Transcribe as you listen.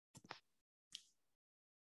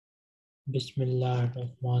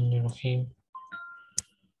Bismillahirrahmanirrahim.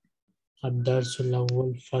 Ad-Darsul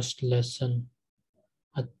Awwal, first lesson.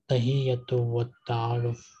 At-Tahiyyatu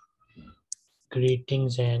wa-Ta'aruf,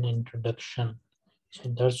 greetings and introduction. So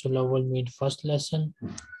Darsul Awwal means first lesson.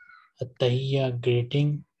 At-Tahiyya,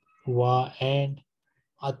 greeting. Wa and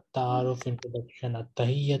At-Ta'aruf, introduction.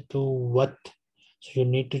 At-Tahiyyatu wat. So you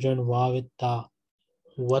need to join wa with ta.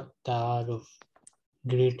 Wat-Ta'aruf,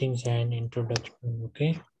 greetings and introduction.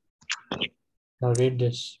 Okay. Now read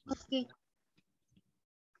this. Okay.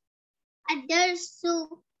 Ad-darsu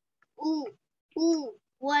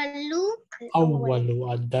walu Awwalu,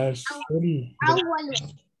 ad-darsul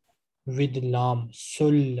awwalu with lam,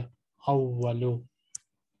 sul, awwalu.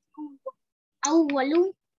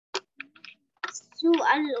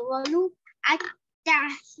 su'al-walu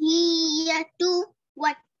at-tahiyyatu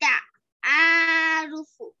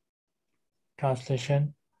wat-ta'arufu.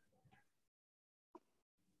 Translation.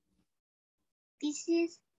 This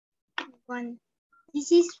is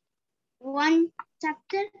one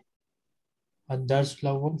chapter. Ad-darsul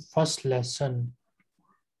awwal, first lesson.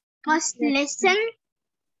 First lesson.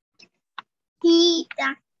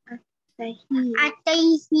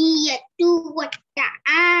 At-tahiyyatu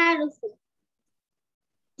wat-ta'arufu.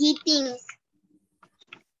 Greetings.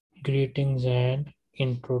 Greetings and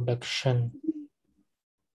introduction.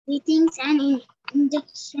 Greetings and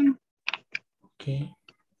introduction. Okay.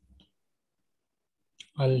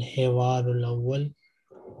 Al-Hiwarul awwal,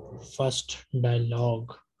 first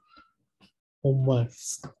dialogue. Umar.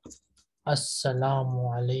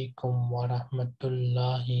 Assalamu alaikum wa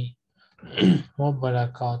rahmatullahi wa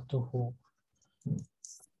barakatuhu.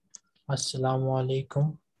 Assalamu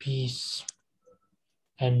alaikum, peace.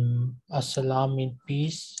 And assalam means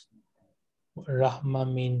peace. Rahma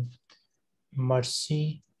means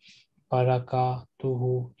mercy.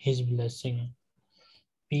 Barakatuhu, his blessing.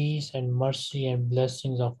 Peace and mercy and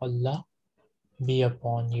blessings of Allah be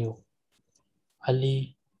upon you.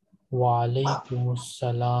 Ali wa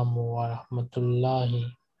alaikumussalam wa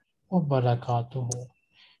rahmatullahi wa barakatuhu.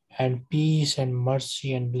 And peace and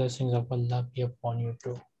mercy and blessings of Allah be upon you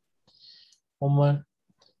too. Umar,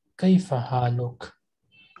 kaifa haluk?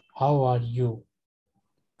 How are you?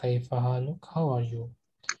 Kaifa haluk? How are you?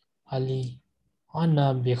 Ali,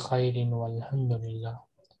 ana bi khairin walhamdulillah.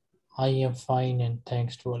 I am fine and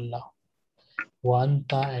thanks to Allah. Wa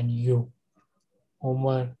anta, and you.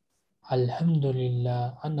 Umar,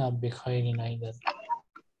 alhamdulillah, ana bi khairin aidan.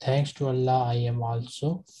 Thanks to Allah, I am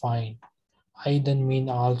also fine. Aidan mean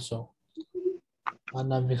also.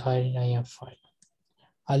 Ana bi khairin, I am fine.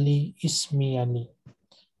 Ali, ismi Ali.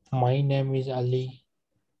 My name is Ali.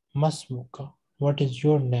 Masmuka, what is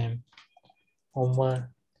your name?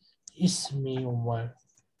 Umar, ismi Umar.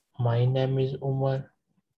 My name is Umar.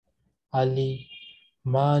 Ali,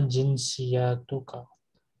 ma jinsiyatuka.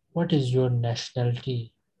 What is your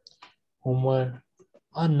nationality? Umar,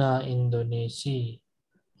 ana Indonesi.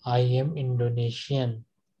 I am Indonesian.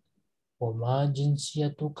 Ma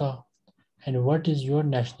jinsiyatuka. And what is your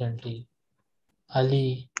nationality?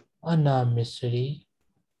 Ali, ana Misri.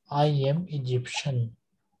 I am Egyptian.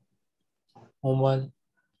 Umar,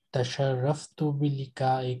 tasharraftu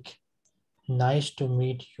bilikaik. Nice to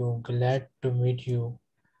meet you. Glad to meet you.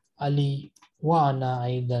 Ali, wa ana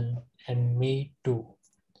aidan, and me too.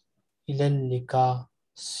 Ilal lika,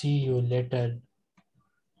 see you later.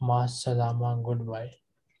 Ma salama, goodbye.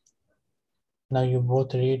 Now you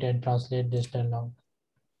both read and translate this dialogue.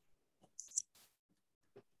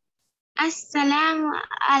 Assalamu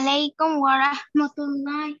alaikum wa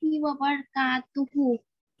rahmatullahi wa barakatuhu.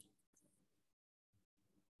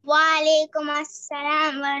 Wa alaikum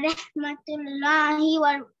assalam wa rahmatullahi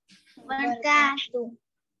wa barakatuh.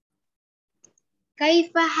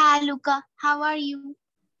 Kaifa haluka? How are you?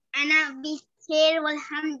 Ana bikhair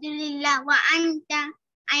walhamdulillah. Wa anta?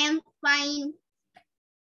 I am fine.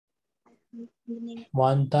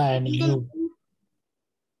 Wanta, and you.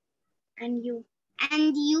 And you.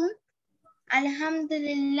 And you?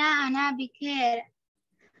 Alhamdulillah, ana bikhair.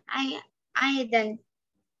 I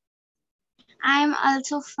am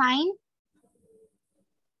also fine.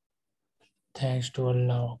 Thanks to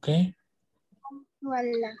Allah, okay?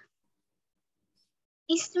 Wallah.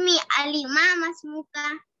 Ismi Ali, ma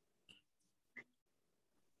masmuka?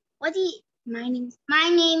 My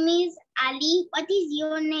name is Ali. What is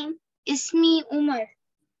your name? Ismi Umar.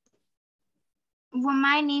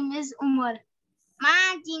 My name is Umar.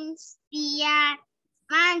 Ma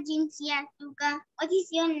jinsiyatuka? What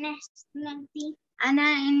is your nationality?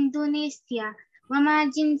 Ana Indonesia. Wa ma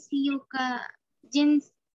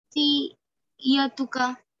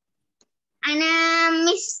jinsiyatuka? Ana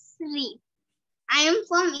Misri. I am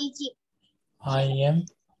from Egypt. I am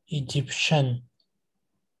Egyptian.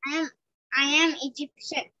 I am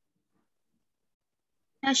Egyptian.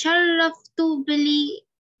 تشرفت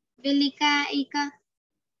بلقائك.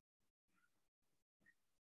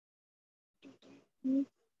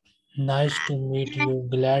 Nice to meet you.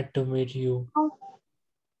 Glad to meet you.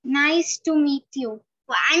 Nice to meet you.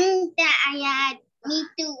 وأنت أياد. Me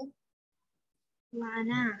too.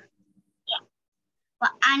 وأنا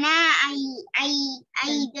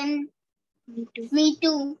أيضا. Me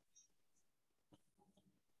too.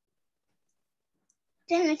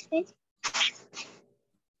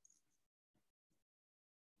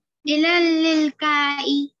 إلى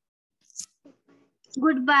اللقاء.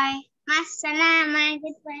 Goodbye. مع السلامة.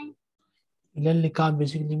 Goodbye. إلى اللقاء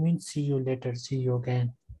basically means see you later. See you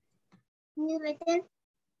again. See you later.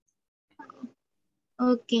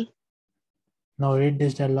 Okay. Now read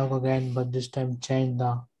this dialogue again, but this time change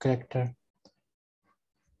the character.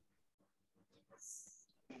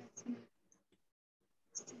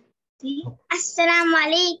 Assalamu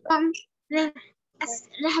alaikum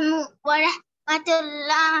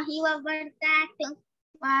warahmatullahi wabarakatuh.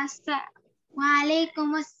 Waalaikum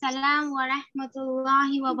assalam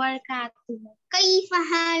warahmatullahi wabarakatuh. Kaifa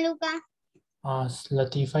haluka?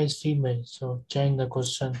 Latifa is female, so change the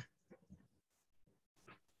question.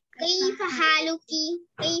 Kaifa haluki?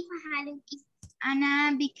 Kaifa haluki?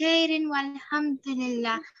 Ana bikairin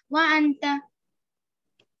walhamdulillah. Wa anta?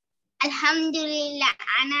 Alhamdulillah,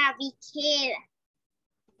 ana bikhair.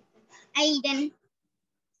 Aidan.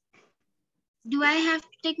 Do I have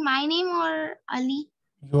to take my name or Ali?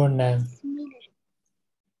 Your name.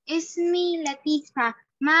 Ismi Latifa.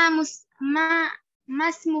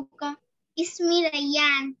 Masmuka. Ismi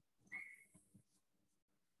Rayyan.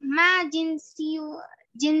 Ma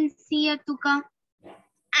jinsiyatuka.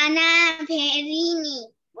 Ana Bherini.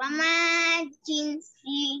 Wama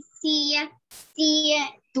jinsiyatuka.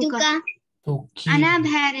 Tuki. Ana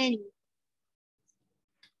Bherini.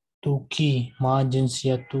 Tuki. Ma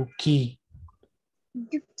jinsiya Tuki.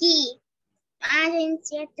 Tuki. Ma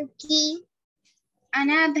jinsiyatuki.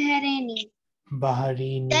 Ana Bherini.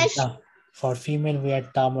 Bahariya. For female, we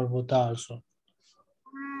had ta marbuta also.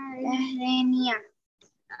 Bahrainia.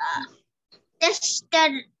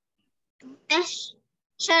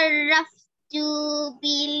 Tasharraftu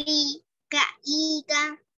bilikaika.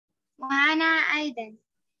 Wa ana aidan.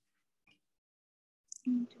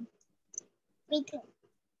 Me too.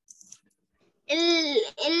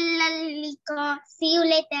 Illa liqa. See you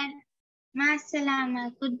later. Ma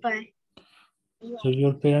salama. Goodbye. So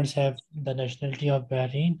your parents have the nationality of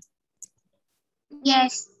Bahrain?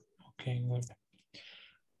 Yes. Okay, good.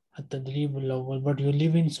 At-tadrib al-awwal. But you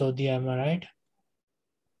live in Saudi, am I right?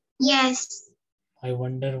 Yes. I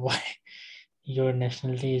wonder why your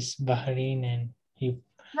nationality is Bahrain and you...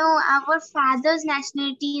 No, our father's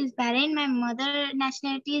nationality is Bahrain. My mother's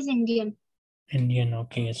nationality is Indian. Indian,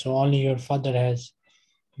 okay. So only your father has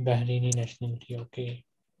Bahraini nationality, okay.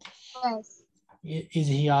 Yes. Is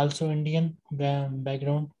he also Indian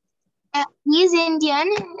background? He is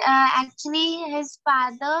Indian. Actually, his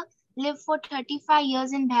father lived for 35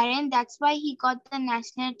 years in Bahrain. That's why he got the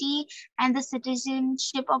nationality and the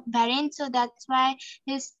citizenship of Bahrain. So that's why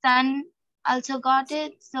his son also got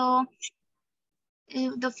it. So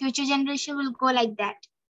the future generation will go like that.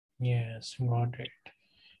 Yes, got it.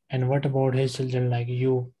 And what about his children like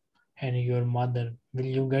you and your mother? Will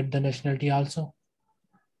you get the nationality also?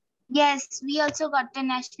 Yes, we also got the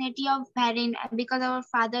nationality of Bahrain because our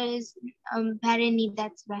father is Bahraini.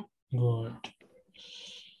 That's why. Good.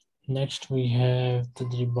 Next we have the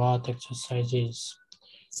Tadribat exercises.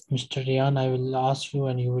 Mr. Rian, I will ask you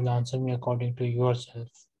and you will answer me according to yourself.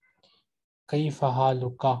 Kaifa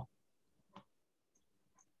haluka?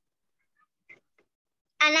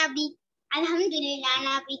 Alhamdulillah,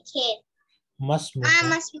 ana bikhair. Masmuka.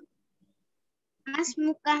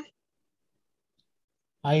 Masmuka.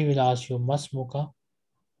 I will ask you Masmuka.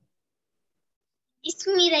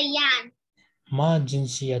 Ismi Rayyan. Ma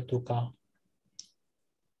jinsiyatuka.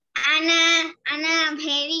 Ana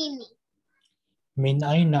Bherini. Min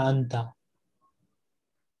aina anta?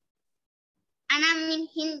 Ana min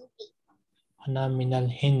Hindi. Ana min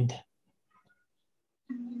al-Hind.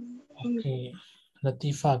 Okay.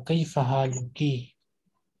 Latifa, kaifa haluki?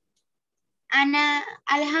 Ana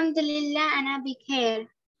alhamdulillah, ana bikhair.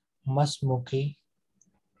 Masmuki.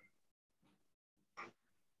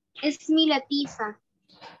 Ismi Latifa.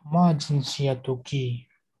 Ma jinsiyatuki.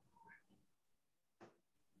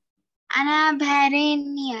 Ana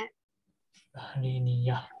Bahrainia.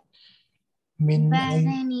 Bahrainiya.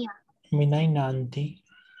 Bahrainia. Min aina anti?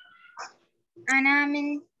 Ana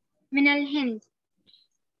min al-Hind.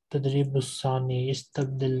 تدريب الثاني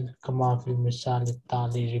استبدل كما في المثال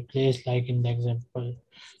التالي. Replace like in the example.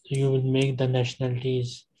 So you will make the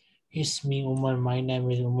nationalities. Ismi Umar, my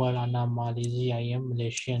name is Umar, Ana Malizi, I am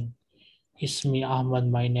Malaysian. Ismi Ahmad,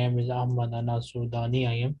 my name is Ahmad, Ana Sudani,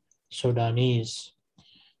 I am Sudanese.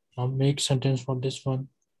 Now make sentence for this one.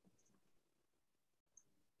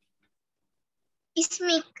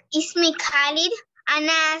 Ismi Khalid,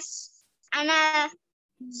 Ana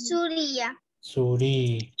Surya.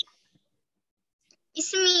 Suri.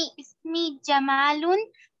 Ismi Jamalun,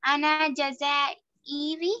 Ana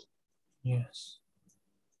Jazairi. Yes.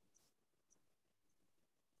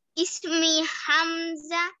 Ismi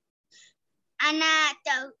Hamza, Ana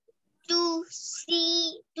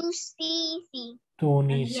Tunisi.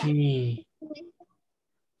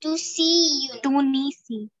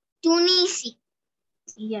 Tunisi.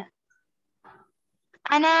 Yeah.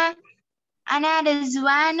 Ana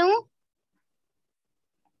Rizwanu.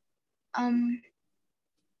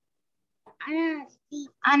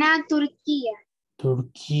 Ana Turkiya.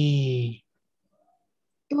 Turkey.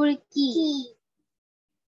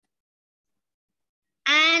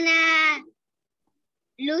 Ana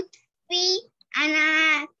Lutfi. Ana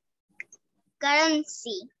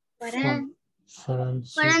Karansi.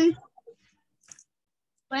 France.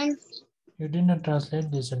 You did not translate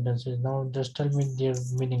these sentences. Now just tell me their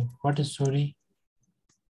meaning. What is Suri?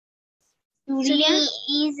 Syria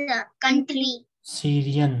is a country.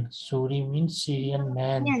 Syrian. Suri means Syrian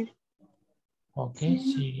man. Okay,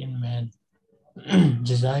 Syrian man.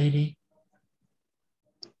 Jazairi.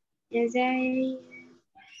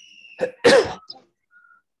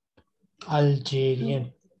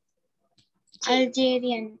 Algerian.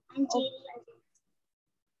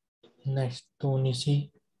 Next,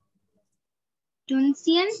 Tunisi.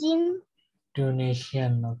 Tunisian.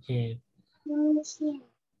 Tunisian. Okay.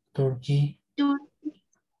 Turkey.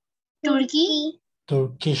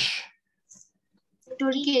 Turkish.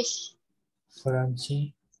 France.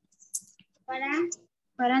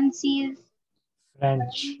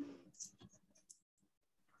 French.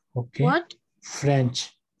 Okay. What?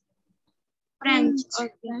 French.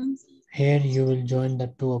 Okay. Here you will join the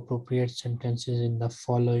two appropriate sentences in the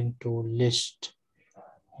following two list.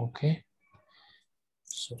 Okay.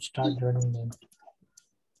 So start joining them.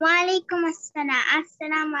 Walaikum assalam.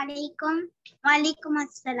 Assalamu alaikum. Walaikum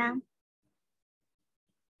assalam.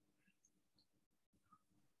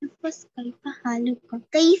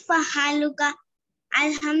 Kaifa haluka?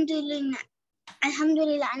 Alhamdulillah.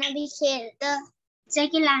 Ana bikhair. The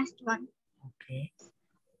second last one. Okay.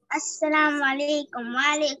 Assalamu alaikum.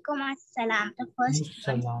 Walaikum assalam. The first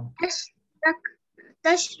Salam.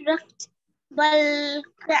 Tashraqt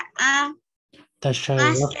balka'a.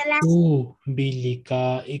 Tasharraftu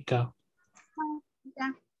bilikaika.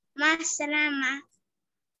 Ma salama.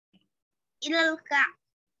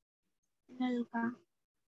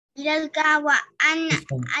 Ilalka wa an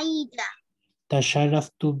aida.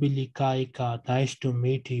 Tasharraftu bilikaika. Nice to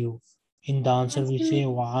meet you. In the answer we say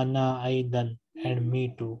wa ana aidan, and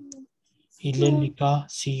me too. Ilalika,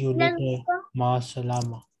 see you later. Ma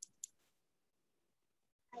salama.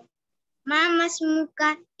 Ma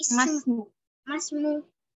masmuka.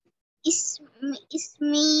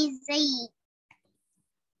 Ismi Zaid.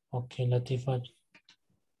 Okay, Latifa.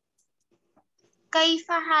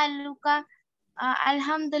 Kaifa haluka?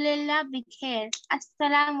 Alhamdulillah bikhair.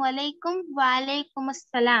 Assalamu alaikum wa alaikum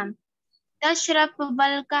assalam. Tashraf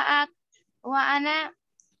balka'ak wa ana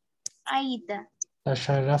aida.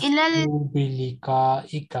 Tasharraftu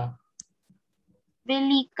bilikaika.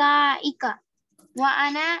 Wa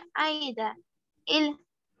ana aida.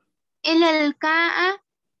 Ilal ka'a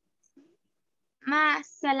ma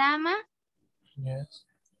salama. Yes.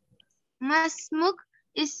 Masmuk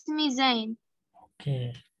ismi Zain.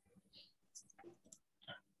 Okay.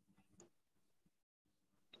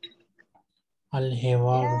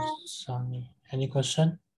 Al-Hiwar Sani. Any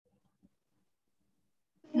question?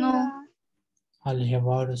 No.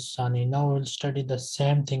 Al-Hiwar Sani. Now we'll study the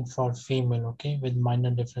same thing for female, okay, with minor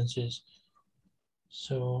differences.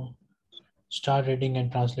 So start reading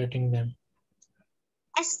and translating them.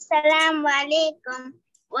 Assalamu alaikum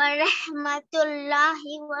wa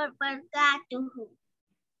rahmatullahi wa barakatuhu.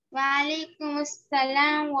 Wa alaikum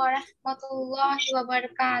assalam wa rahmatullahi wa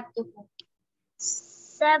barakatuhu.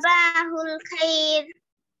 Sabahul khair.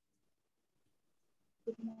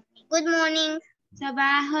 Good morning.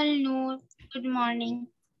 Sabahul nur. Good morning.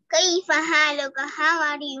 Kaifa haluka? How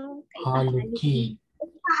are you? Haluki.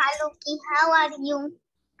 Haluki, how are you?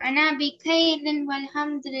 Ana bi khairin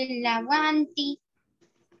walhamdulillah. Wa anti?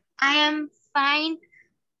 I am fine.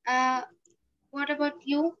 What about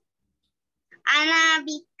you? أنا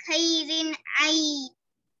بخير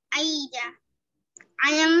أيضا.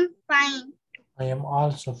 I am fine. I am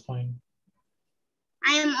also fine.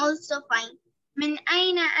 I am also fine. من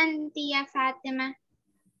أين أنت يا فاطمة?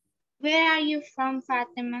 Where are you from,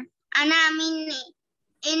 فاطمة? أنا من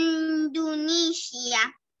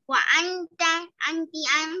Indonesia. وأنت I'm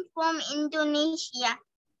from Indonesia.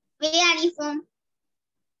 Where are you from?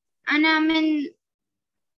 أنا من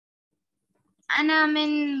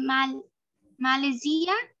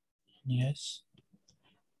Malaysia. Yes.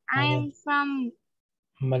 I am from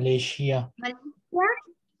Malaysia. Malaysia.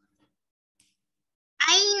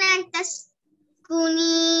 أين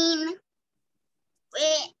تسكنين؟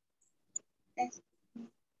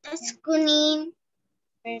 تسكنين.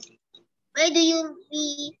 Where do you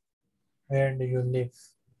live? Where do you live?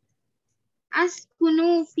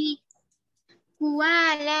 أسكن في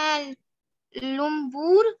كوالالمبور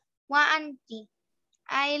وأنت.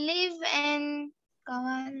 I live in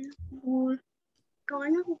Kuala Lumpur.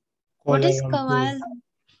 What is Kuala?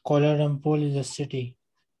 Kuala Lumpur is a city.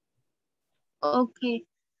 Okay.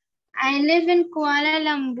 I live in Kuala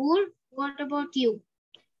Lumpur. What about you?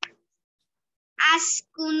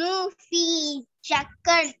 Askunu fi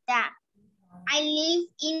Jakarta. I live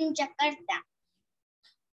in Jakarta.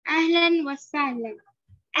 Ahlan wa sahlan.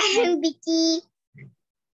 Ahlan biki.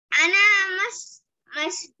 Ana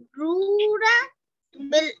masrura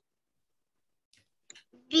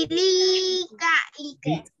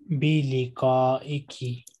bilikaika.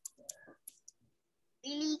 Bilikaiki.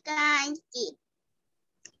 Bilikaiki.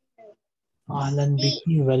 Ahlan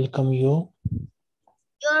biki, welcome you.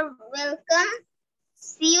 You're welcome.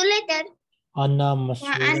 See you later. Anna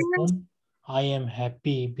Masruratun. I am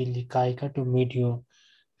happy, Bilikaika, to meet you.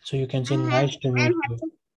 So you can say nice to meet you.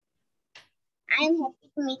 I'm happy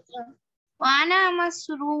to meet you. وأنا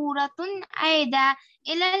مسرورة أيضا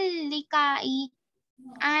إلى اللقاء.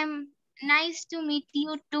 I'm nice to meet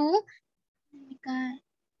you too.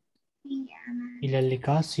 إلى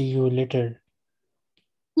اللقاء, see you later.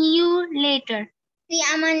 See you later. في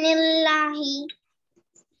أمان الله.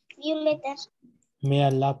 See you later. May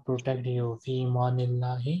Allah protect you. Fi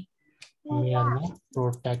imanillahi. May Allah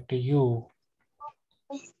protect you.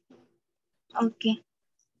 Okay.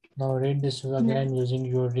 Now read this again using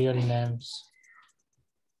your real names.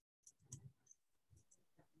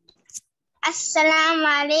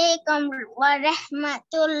 Assalamualaikum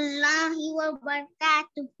warahmatullahi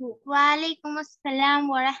wabarakatuh. Waalaikumsalam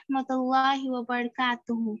warahmatullahi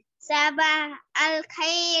wabarakatuh. Sabah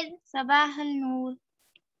al-khair. Sabah al-nur.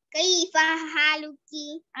 Kaifa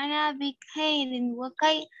haluki? Ana bi khairin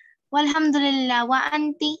walhamdulillah. Wa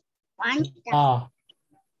anti? Wa anta?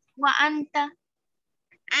 Wa anta?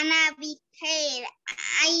 Ana bi khair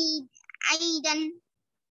aidan.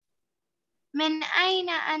 من أين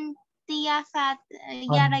أنت يا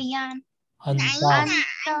ريان؟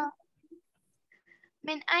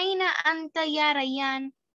 من أين أنت يا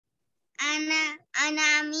ريان؟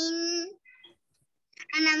 أنا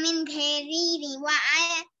من بحرين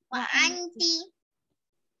وأنت؟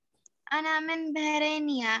 أنا من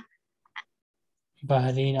بحرين.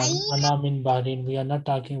 Bahrain. Ana min Bahrain. We are not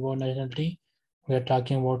talking about nationality. We are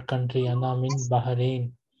talking about country. Ana min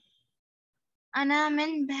Bahrain. أنا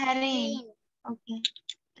من بحرين. Okay.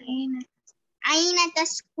 أين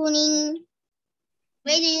تسكنين?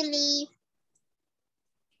 Where do you live?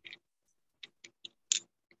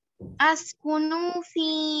 أسكن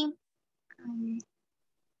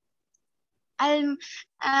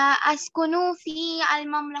في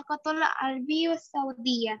المملكة العربية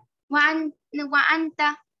السعودية. وأنت؟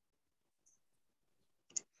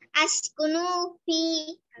 أسكن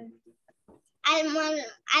في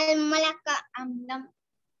المملكة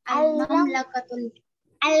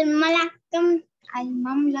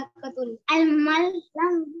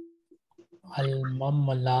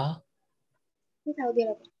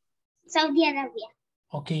Saudi Arabia.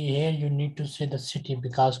 Okay, here you need to say the city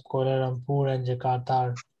because Kuala Lumpur and Jakarta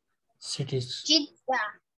are cities.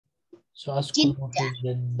 Jeddah. So Askunu fi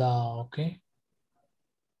Jeddah, okay?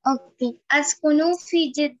 Okay. أسكن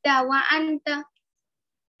في جدة وأنت؟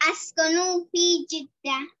 أسكن في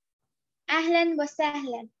جدة. أهلا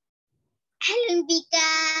وسهلا. أهلا بك.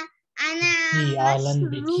 أنا أهلا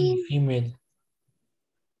بك female.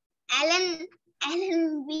 أهلا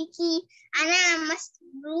بك. أنا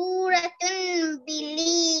مسرورة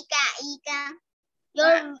بلقائك.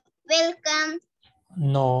 You're welcome.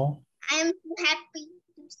 No. I am so happy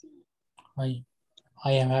to see you.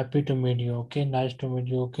 I am happy to meet you. Okay, nice to meet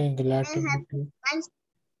you. Okay, glad to meet you.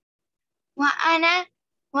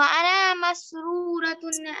 وأنا مسرورة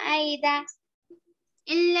أيضا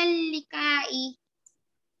إلا اللقاء.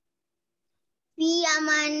 Fi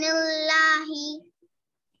amanillahi.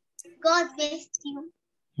 God bless you.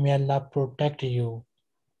 May Allah protect you.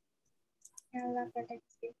 May Allah protect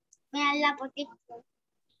you. May Allah protect you.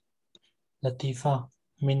 Latifa,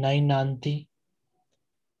 min aina anti?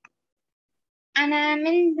 Ana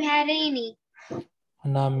min Bahraini.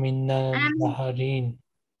 Ana min al-Bahrain.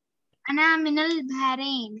 Ana min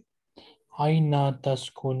al-Bahrain. Aina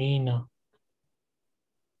taskunina?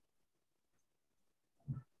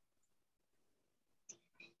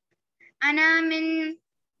 Ana min.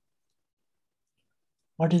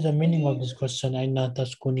 What is the meaning of this question? Aina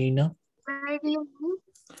taskunina? Where do you live?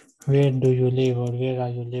 Where do you live or where are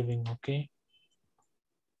you living? Okay.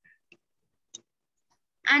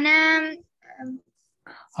 Ana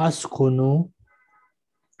Askunu.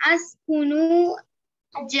 askunu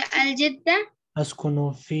al-Jidda.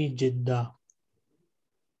 Askunu fi Jeddah.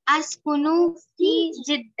 Askunu fi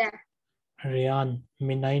Jeddah. Riyan,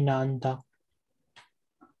 min aina anta?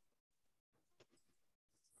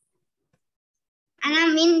 Ana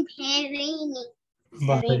min Bahraini.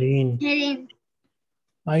 Bahrain. Bahrain.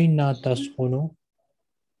 Aina taskunu?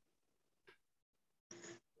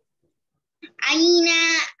 Aina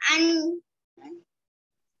an.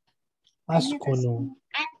 Askunu.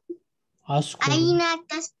 Askunu. Aina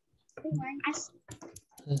tas.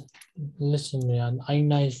 Listen, Riyan.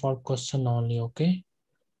 Aina is for question only, okay?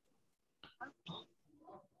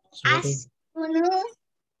 So what is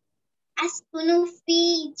Askunu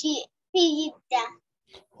fi Jeddah.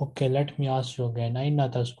 okay, let me ask you again. Aina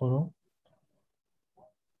taskunu?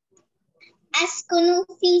 Askunu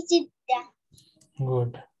fi Jeddah.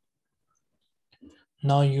 Good.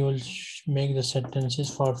 Now you will make the sentences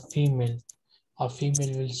for female. A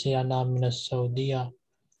female will say Ana min Saudiya.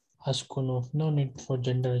 Askunu. No need for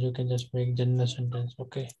gender. You can just make gender sentence.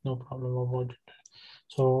 Okay, no problem about it.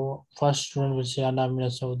 So first student will say Ana min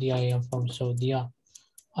Saudiya. I am from Saudi.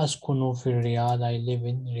 Askunu fi Riyadh. I live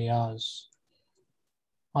in Riyadh.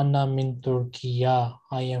 Ana min Turkiya.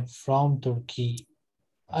 I am from Turkey.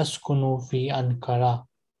 Askunu fi Ankara.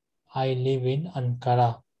 I live in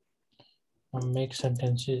Ankara. Now make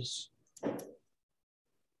sentences.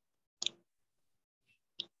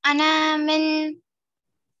 Ana min.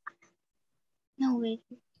 No wait.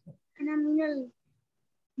 Ana min al.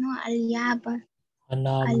 No al-Yaban.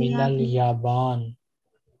 Ana min al-Yaban.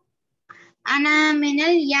 Ana min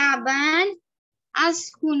al-Yaban.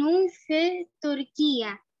 Askunu fi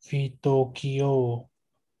Turkiya. Fi Tokyo.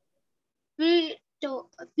 Fi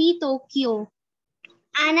Tokyo.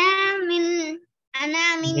 Ana min.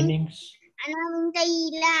 Meanings. Ana min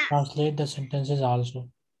Thailand. Translate the sentences also.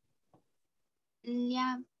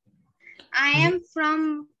 Yeah. I am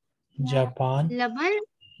from Japan. Lebanon.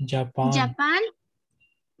 Japan.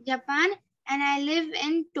 Japan, and I live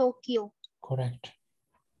in Tokyo. Correct.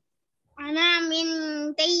 Ana min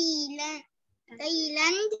Thailand.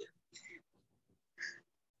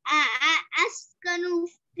 Askanu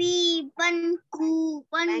fi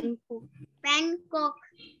Bangkok.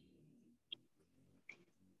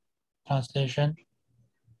 Translation.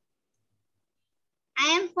 I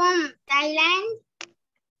am from Thailand.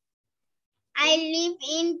 I live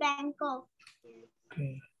in Bangkok.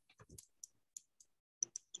 Okay.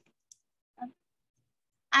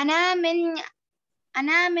 Ana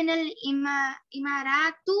min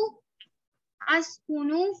al-Imaratu.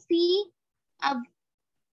 Askunu fi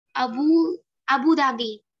Abu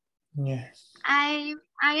Dhabi. Yes. I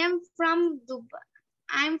am from Dubai.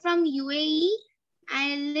 I'm from UAE.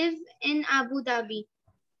 I live in Abu Dhabi.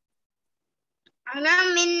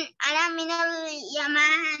 Ana min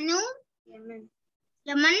al-Yamanu.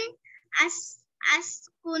 Yaman.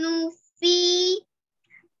 Askunu fi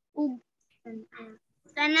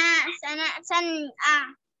Sana'a.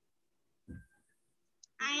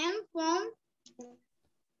 I am from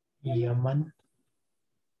Yemen.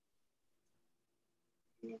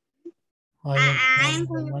 I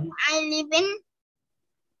live in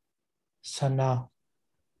Sana.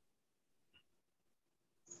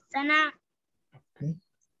 Sana'a. Okay.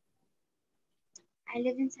 I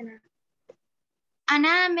live in Sana'a.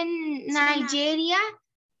 Ana min Nigeria.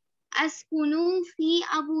 Askunu fi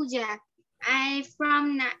Abuja. I'm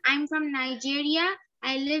from Nigeria.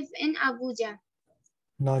 I live in Abuja.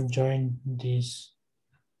 Now join these.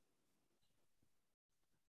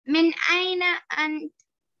 Min aina ant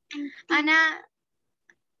ana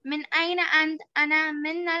min aina ant ana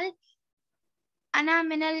min al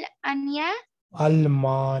Anya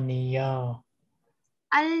Almania.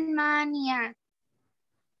 Almania.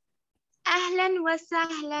 Ahlan wa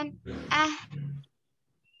sahlan.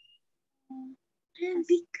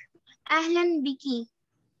 Ahlan biki.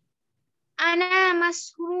 Ana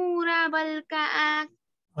masrura بلقاءك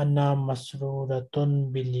أنا مسرورة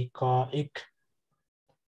بلقائك.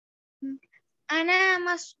 أنا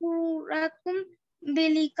مسرورة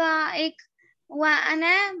بلقائك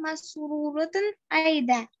وأنا مسرورة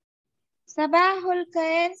أيضا. صباح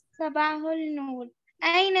الخير صباح النور.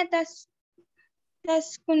 أين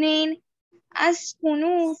تسكنين؟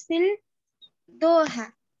 أسكن في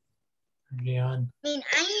الدوحة. ريان. من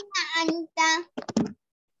أين أنت؟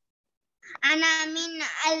 أنا من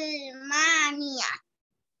ألمانيا.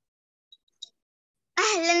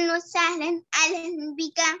 أهلا وسهلا أهلا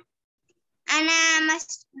بك. أنا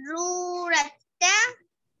مسرورة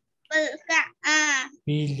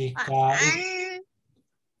بلقائك.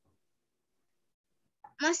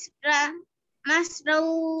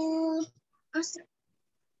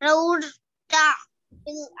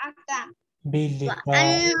 وأن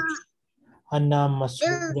بلقائك. أنا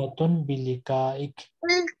مسرورة بلقائك.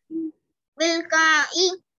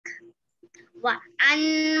 بلقائك وأن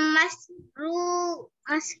مسرورة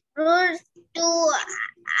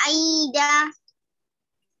أيضا.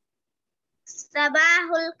 صباح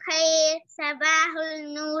الخير صباح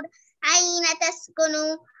النور. أين تسكن؟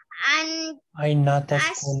 أين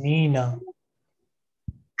تسكنين؟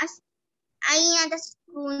 أين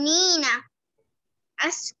تسكنين؟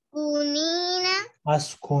 أسكن.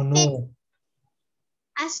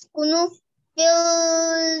 أسكن في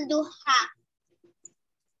الدوحة.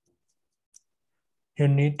 You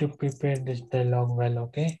need to prepare this dialogue well,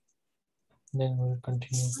 okay? Then we'll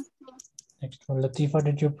continue. Next one. Latifa,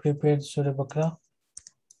 did you prepare Surah Baqarah?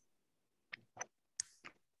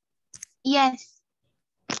 Yes.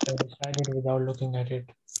 I decided without looking at it.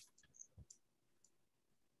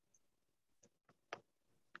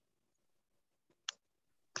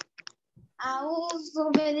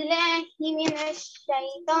 أعوذ بالله من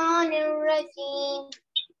الشيطان الرجيم.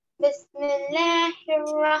 بسم الله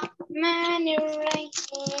الرحمن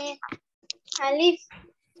الرحيم.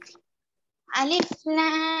 ألف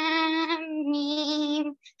لام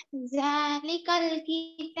ميم. ذلك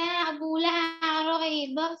الكتاب لا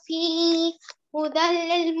ريب فيه هدى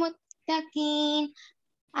للمتقين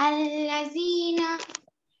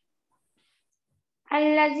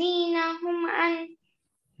الذين هم عن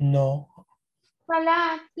No.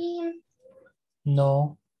 صلاتهم.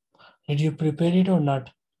 No. Did you prepare it or not?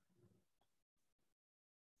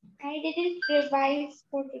 I didn't revise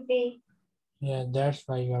for today. Yeah, that's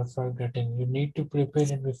why you are forgetting. You need to prepare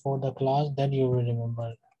it before the class, then you will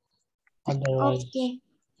remember. Otherwise, Okay.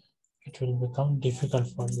 it will become difficult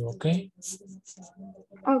for you, okay?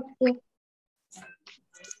 Okay.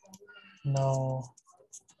 Now,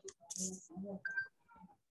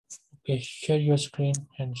 okay, share your screen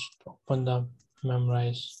and open the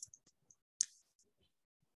memorize.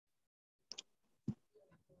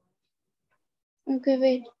 Okay,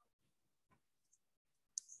 wait.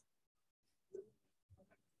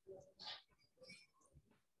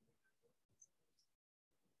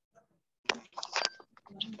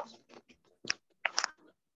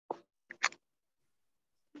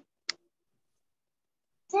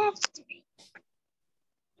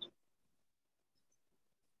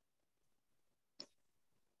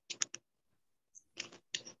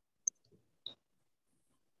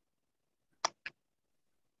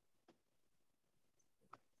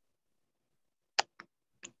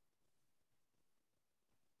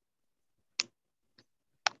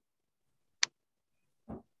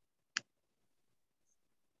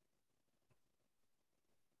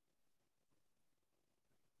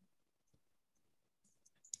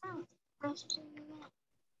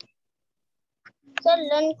 So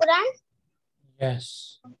learn Quran?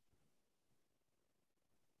 Yes.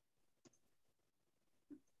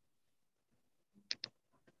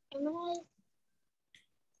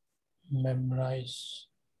 Memorize.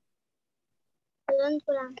 Learn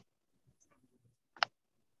Quran.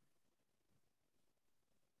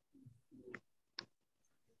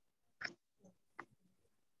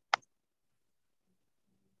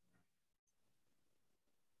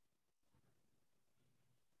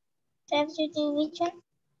 Which one?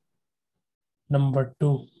 Number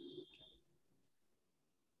 2.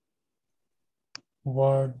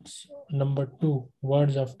 Words. Number 2.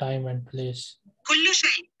 Words of time and place. كل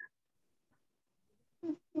شيء.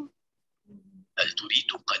 هل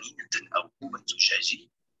تريد قنينة أو كوبا زجاج؟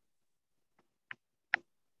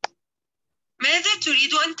 ماذا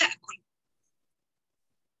تريد أن تأكل؟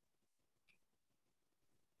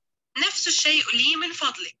 نفس الشيء لي من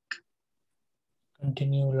فضلك.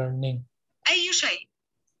 Continue learning. أي شيء.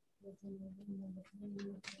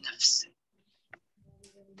 نفس.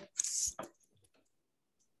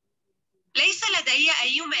 ليس لدي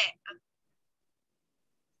أي ماء.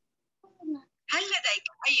 لديك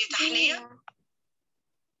أي تحلية؟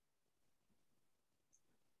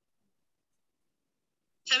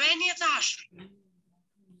 18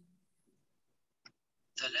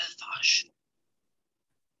 13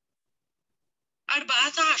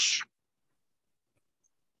 14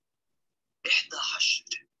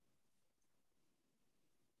 11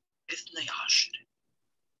 12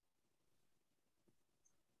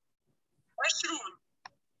 20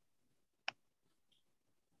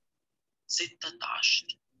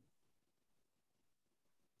 16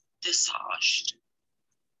 19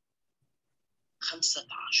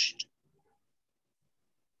 15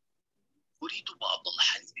 أريد بعض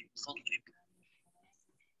الحليب من فضلك.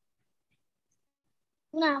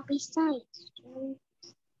 No, besides.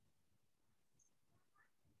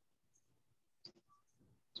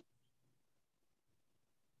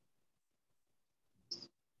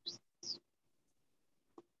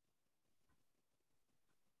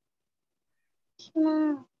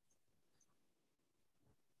 No.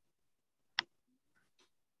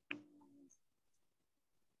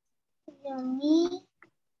 Yummy.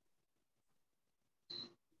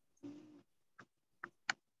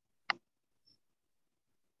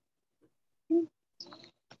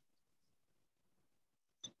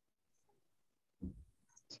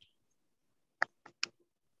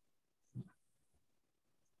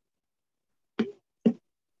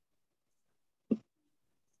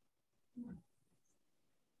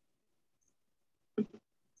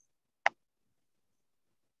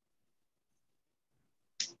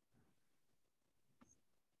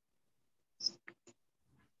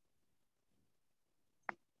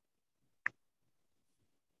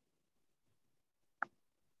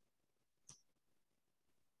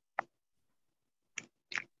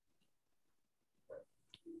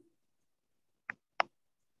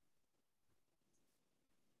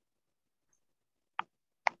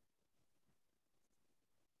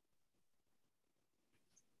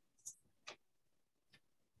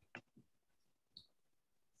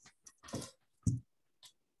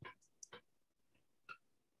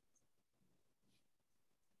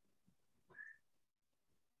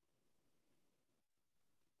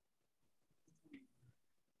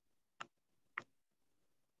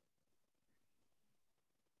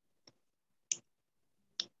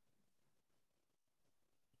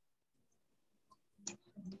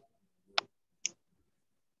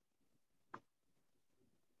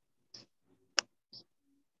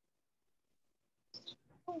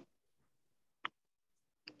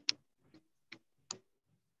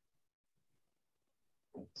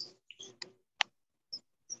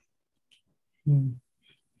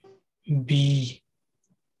 B.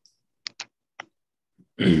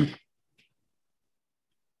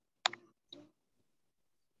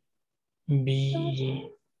 B.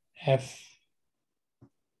 F.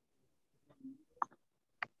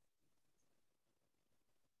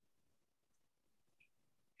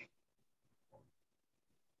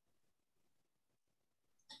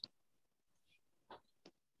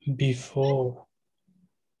 Before.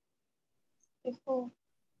 Before.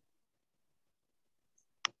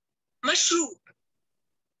 مشروب.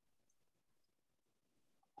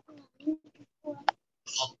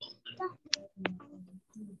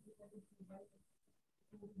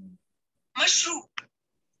 مشروب.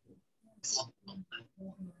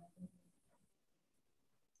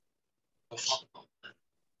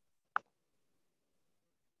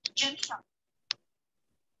 جميع.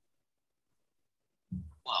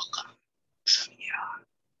 واقع. جميع.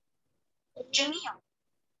 جميع.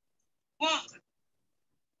 واقع.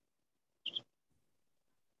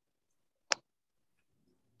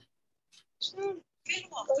 في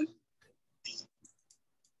الواقع.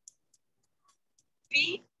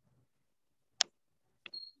 في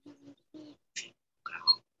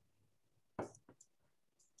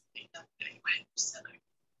إنه لا يحب السمك.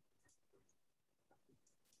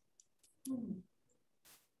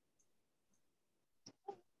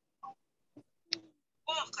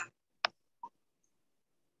 واقع.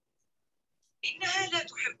 إنها لا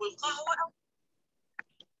تحب القهوة.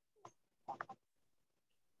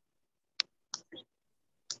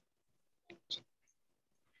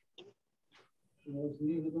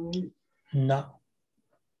 No.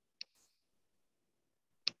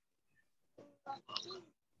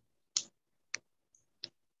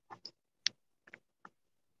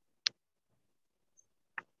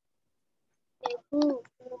 Before.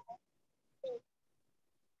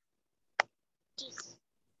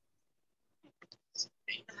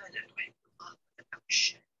 إنها لا تحب القهوة أو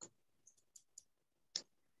الشاي.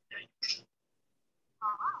 لا يوجد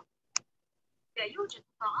طعام. لا يوجد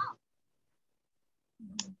طعام.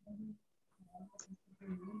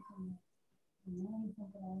 لا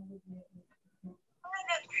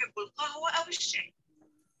تحب القهوة أو الشاي؟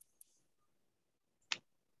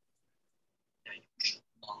 لا يوجد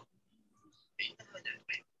طعام. إنها لا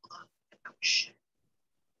تحب القهوة أو الشاي.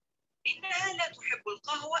 إنها لا تحب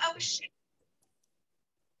القهوة أو الشاي.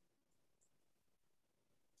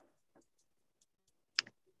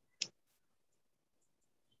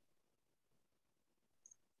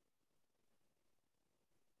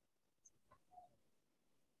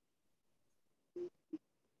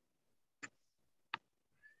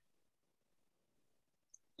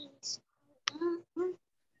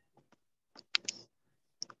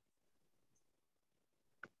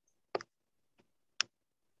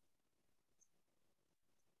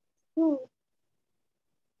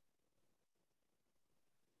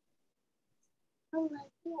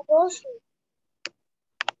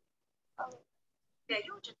 لا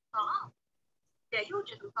يوجد طعام. لا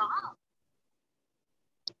يوجد طعام.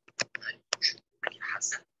 هل يوجد أي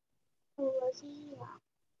حسن؟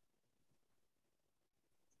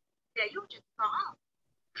 لا يوجد طعام.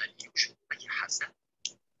 هل يوجد أي حسن؟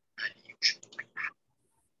 هل يوجد أي حسن؟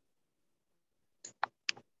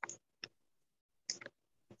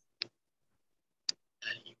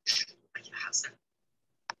 هل يوجد أي حسن؟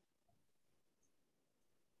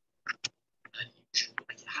 هل يوجد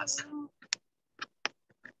أي حسن؟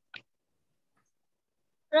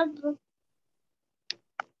 رب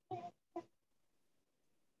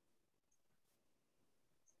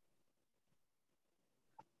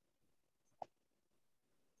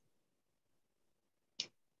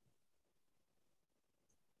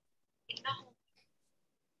إنه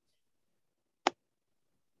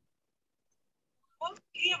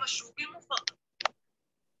هي مشروبي المفضل.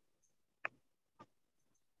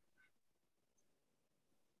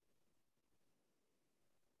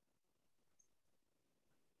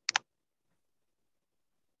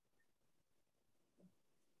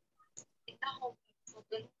 إنهم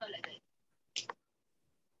يفضلون لدي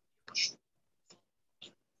مشروب.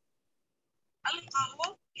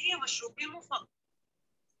 القهوة هي مشروبي المفضل.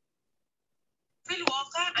 في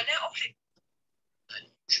الواقع أنا أحب.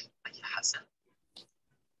 هل يوجد أي حسن؟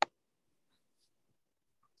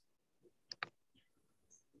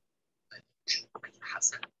 هل يوجد أي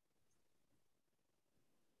حسن؟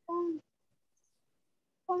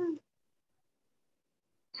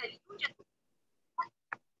 هل يوجد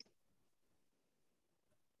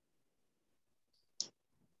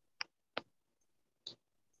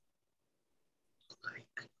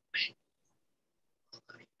غريبا أحب؟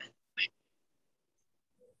 غريبا أحب.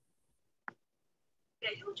 لا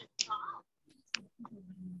يوجد طعام.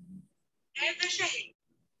 هذا شهي.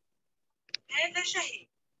 هذا شهي.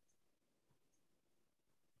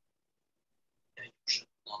 لا يوجد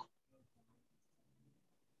طعام.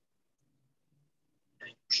 لا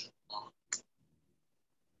يوجد طعام.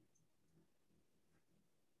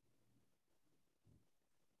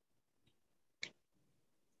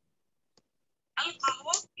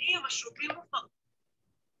 القهوة هي مشروبي المفضل.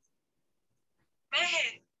 ما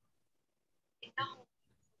هذا؟ إنهم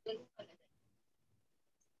يفضلون لدي.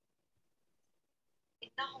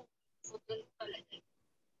 إنهم يفضلون لدي.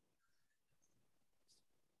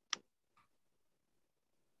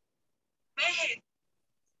 ما هذا؟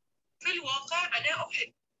 في الواقع أنا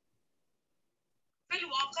أحب. في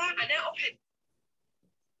الواقع أنا أحب.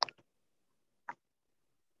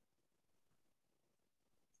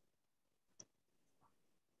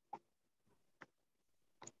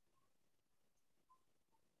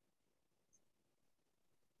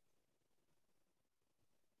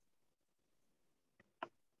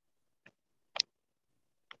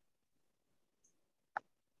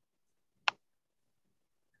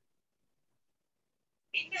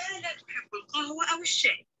 إنها لا تحب القهوة أو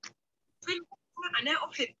الشاي. في الواقع أنا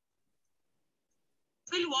أحب.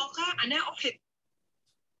 في الواقع أنا أحب.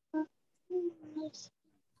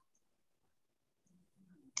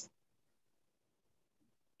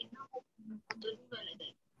 إنهم يفضلون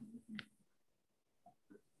لدي.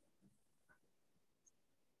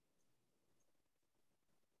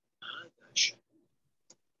 هذا شيء.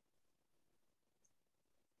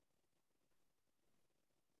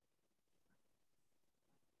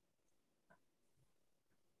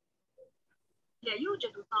 لا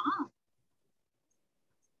يوجد طعام.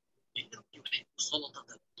 إنه يحب سلطة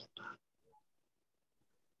الضبع.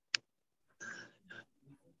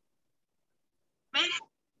 ما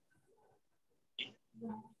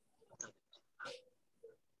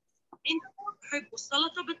إنه يحب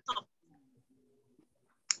السلطة بالطبع.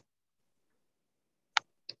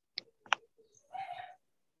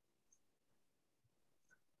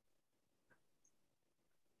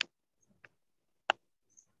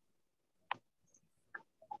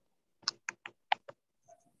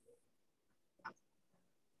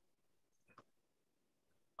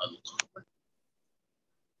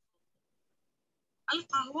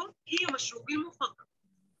 القهوة هي مشروبي المفضل.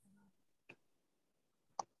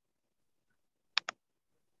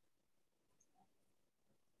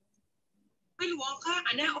 في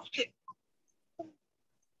الواقع أنا أحب.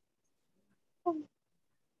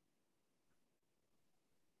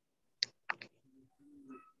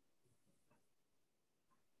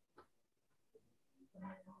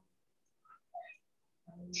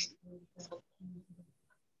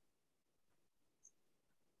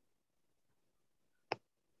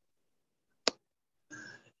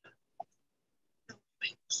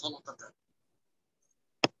 سلطة.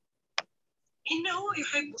 إنه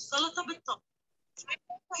يحب السلطة بالطبع.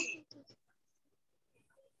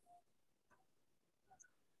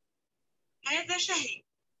 هذا شهي.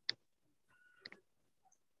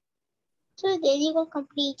 So there you go,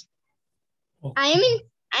 complete. Okay. I am in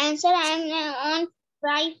answer. I am on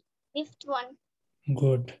fifth one.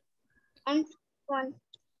 Good. On one.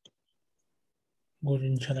 Good,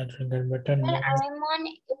 inshallah, to get better. Sir, Now, I am on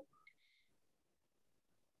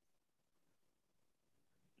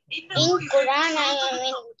in Quran. I am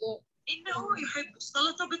in. إنه يحب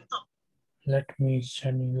السلطة بالطبع. let me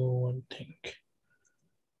send you one thing.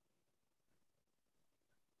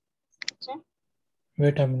 Sir?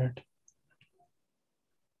 Wait a minute.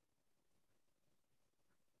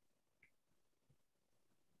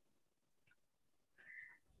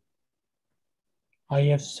 I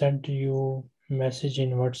have sent you message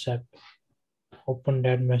in WhatsApp. Open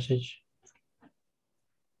that message.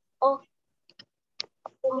 Oh.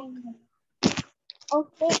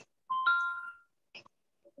 Okay.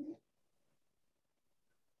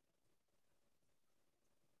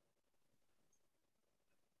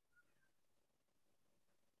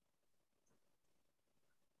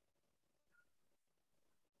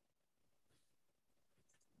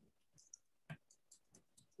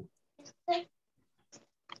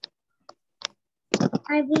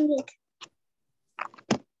 I bring it.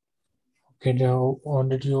 Okay, now,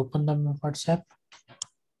 did you open the WhatsApp?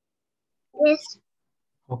 Yes.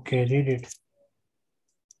 Okay, read it.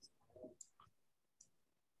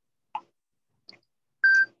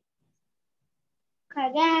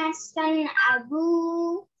 Karasan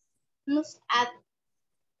Abu Mus'ab.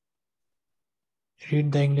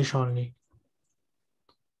 Read the English only.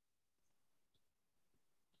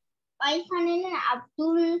 Waifanin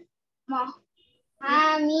Abdul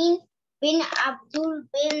Muhammad bin Abdul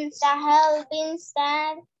bin Sahel bin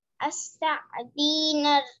Sa'd as-Sa'di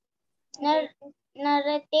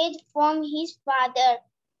narrated from his grandfather,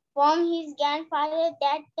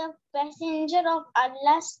 that the messenger of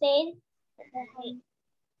Allah said,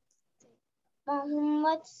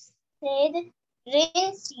 Muhammad said,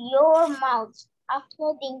 rinse your mouth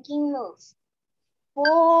after drinking milk,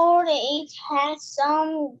 for it has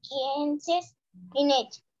some gases in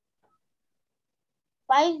it.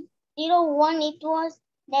 501, it was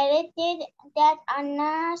narrated that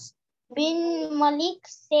Anas bin Malik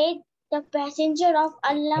said, the messenger of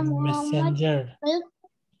Allah, Muhammad,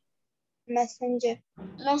 messenger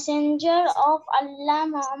of Allah,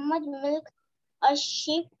 Muhammad, milked a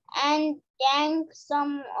sheep and drank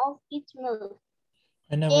some of its milk.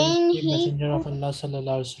 Whenever Then you say he messenger of Allah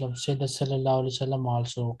sallallahu alaihi wasallam, say the sallallahu alaihi wasallam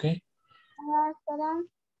also, okay?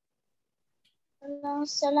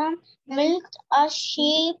 milked a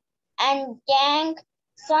sheep and drank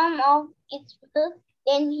some of its milk.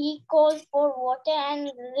 Then he called for water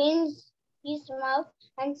and rinsed his mouth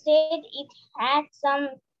and said it had some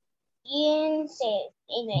ginseng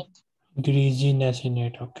in it. Greasiness in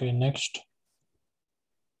it. Okay, next.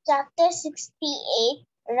 Chapter 68,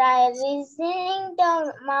 Raising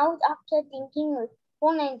the Mouth After Drinking Milk.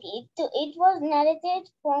 490. It was narrated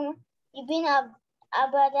from Ibn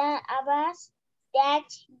Abbas that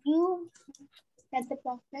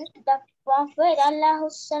the Prophet Allah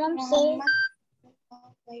said, Muhammad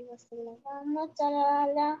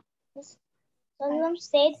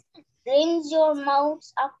said, rinse your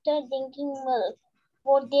mouths after drinking milk,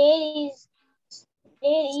 for there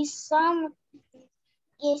is some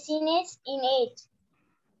gasiness in it.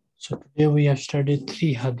 So today we have studied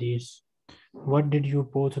 3 hadiths. What did you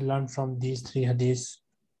both learn from these 3 hadiths?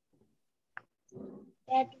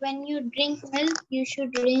 That when you drink milk, you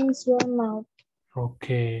should rinse your mouth.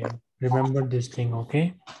 Okay, remember this thing,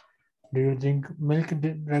 okay? Do you drink milk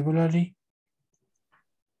regularly?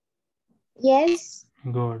 Yes.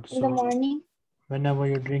 Good. In the morning. Whenever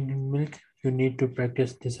you drink milk, you need to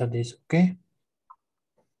practice this hadith, okay?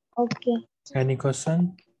 Okay. Any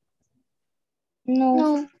question?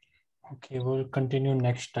 No. Okay, we'll continue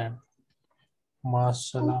next time.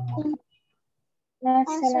 Ma'as-salama.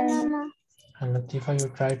 Assalamu. And Latifa, you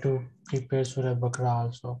try to prepare Surah Baqarah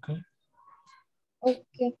also, okay?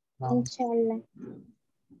 Okay, Now. inshallah.